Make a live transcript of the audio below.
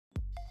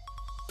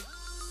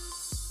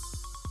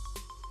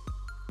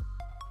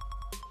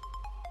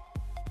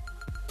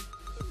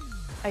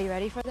Are you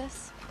ready for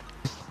this?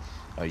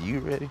 Are you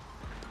ready?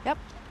 Yep.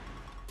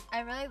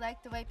 I really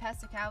liked the way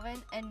Pastor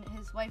Calvin and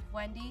his wife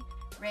Wendy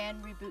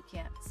ran Reboot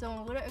Camp. So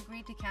when Woodard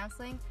agreed to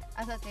counseling,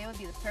 I thought they would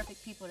be the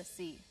perfect people to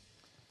see.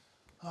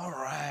 All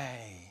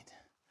right.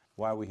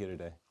 Why are we here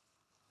today?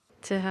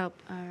 To help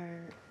our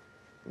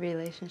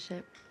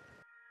relationship.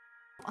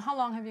 How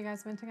long have you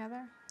guys been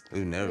together?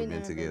 We've never We've been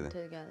never together.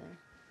 been together.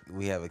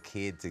 We have a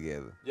kid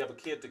together. You have a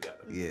kid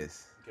together?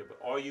 Yes. Okay, but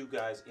are you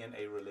guys in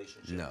a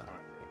relationship No.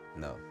 currently?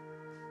 No.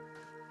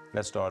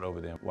 Let's start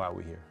over then. Why are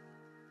we here?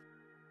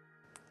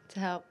 To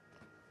help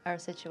our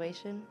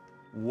situation.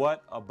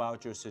 What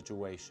about your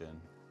situation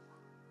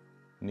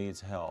needs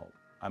help?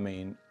 I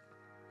mean,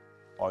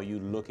 are you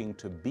looking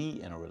to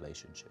be in a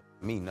relationship?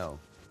 Me, no.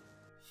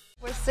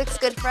 We're 6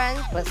 good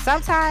friends, but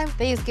sometimes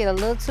things get a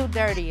little too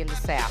dirty in the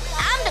South.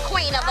 I'm the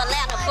queen of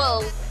Atlanta,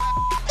 boo.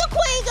 The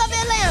queen of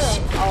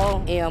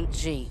Atlanta.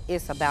 OMG,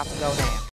 it's about to go down.